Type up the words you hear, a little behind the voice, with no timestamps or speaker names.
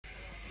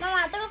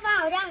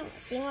好像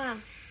行了。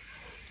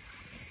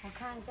我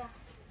看一下。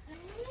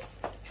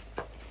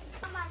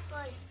妈妈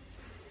水。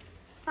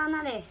放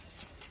那里，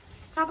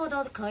差不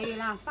多可以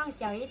了。放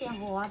小一点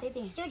火啊，弟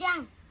弟。就这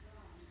样。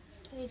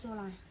退出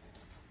来，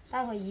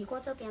待会移过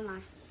这边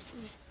来。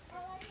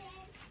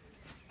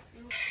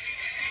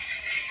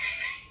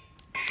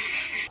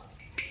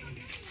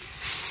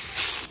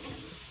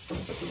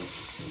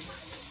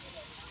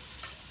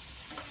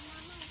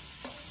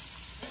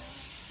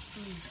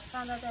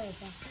放到这里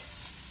先。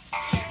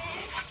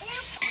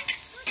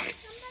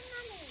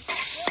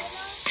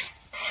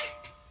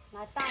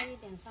来大一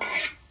点上来。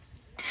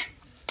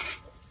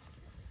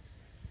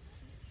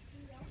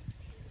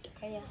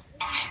可以啊。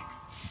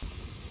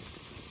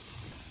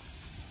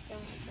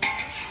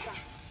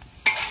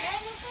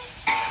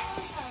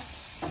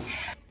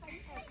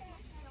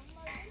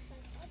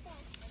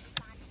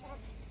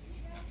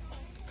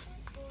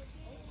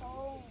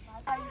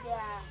大一点。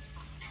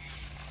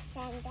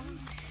简单。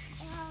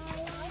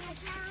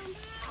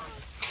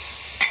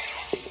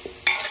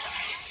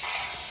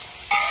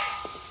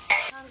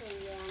放点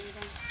盐的。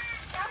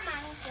要芒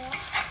果。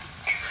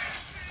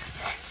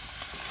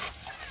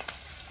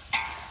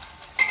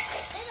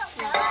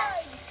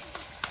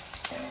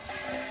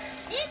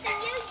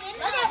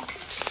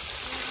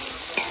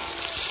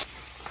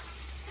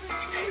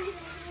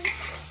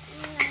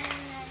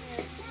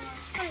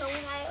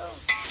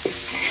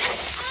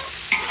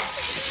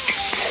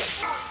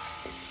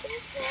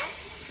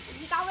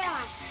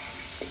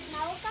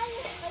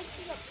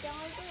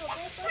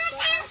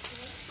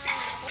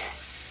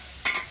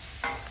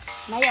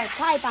没有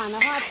菜板的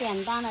话，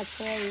简单的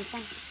切一下，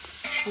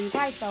很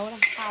快熟了。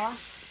好啊，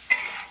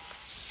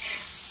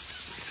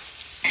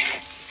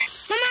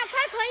妈妈，快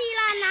可以了，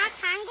拿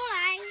盘过来。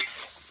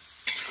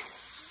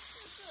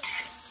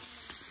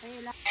可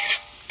以了。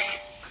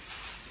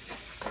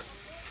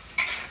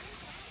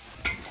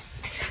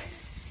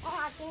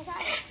哇，青菜。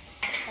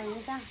等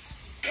一下。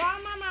哇，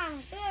妈妈，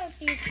这个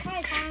比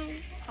快餐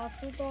好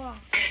吃多了。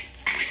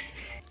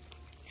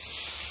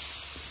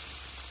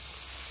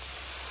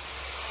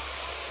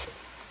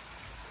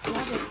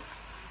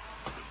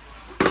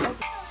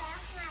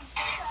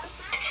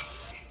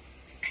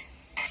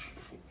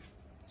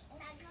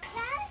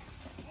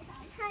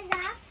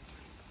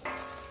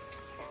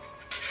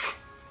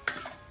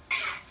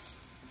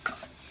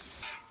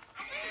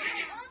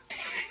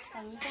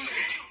等一下。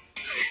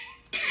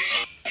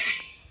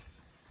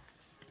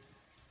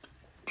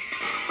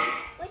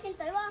我先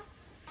对我。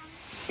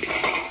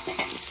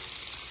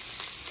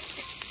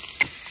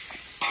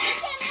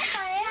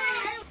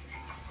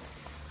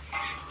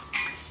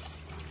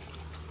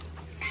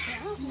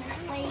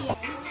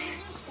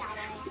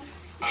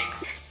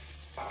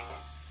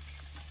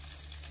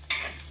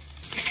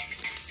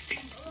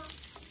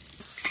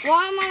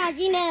哇，妈妈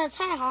今天的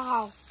菜好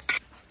好。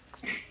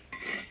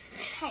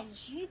菜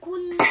徐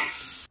坤。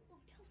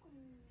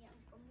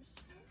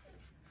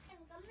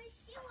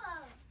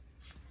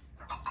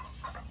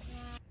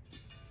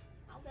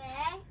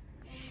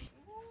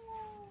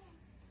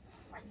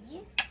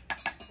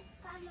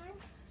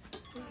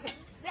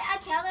不要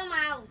调的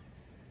毛，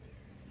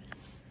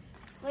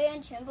会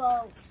员全部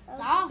走。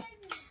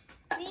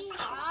你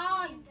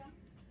好，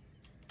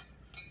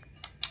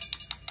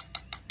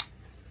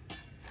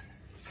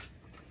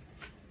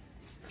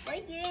会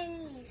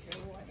员你是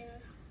我的。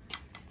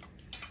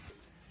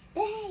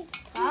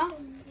好。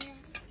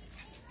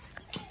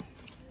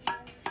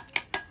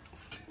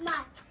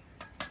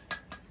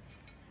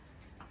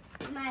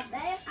买这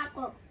下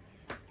个2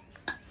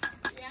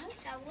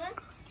嚿啊，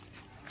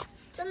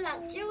蒸辣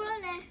椒了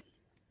呢。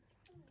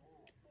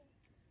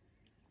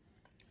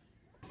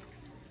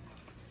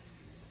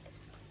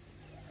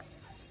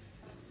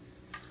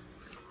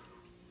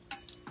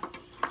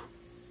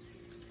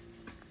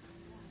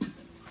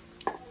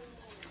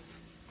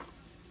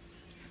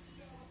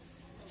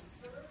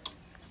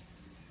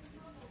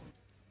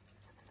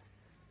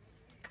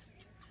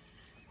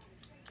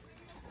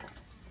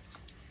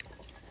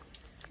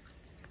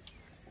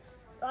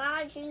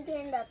哇，今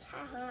天的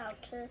菜很好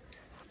吃。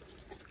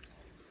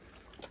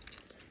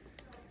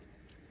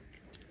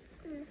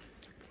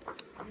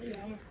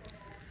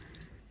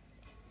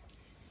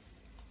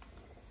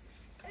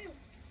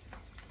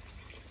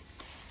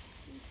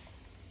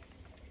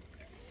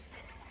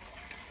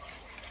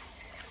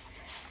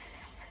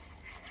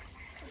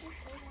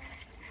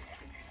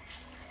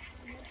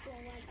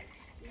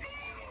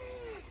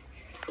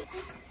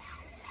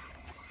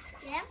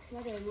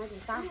我哋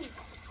三。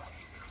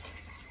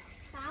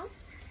好。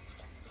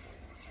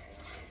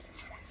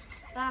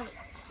三。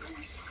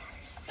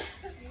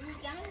怎么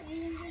样？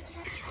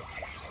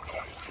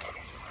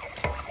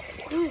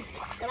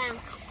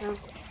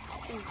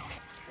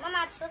妈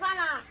妈吃饭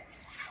了。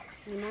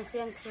你们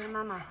先吃，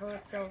妈妈喝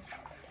粥。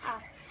好。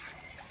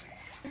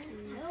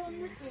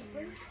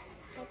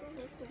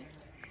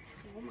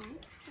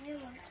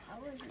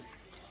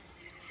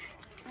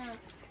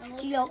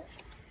猪肉。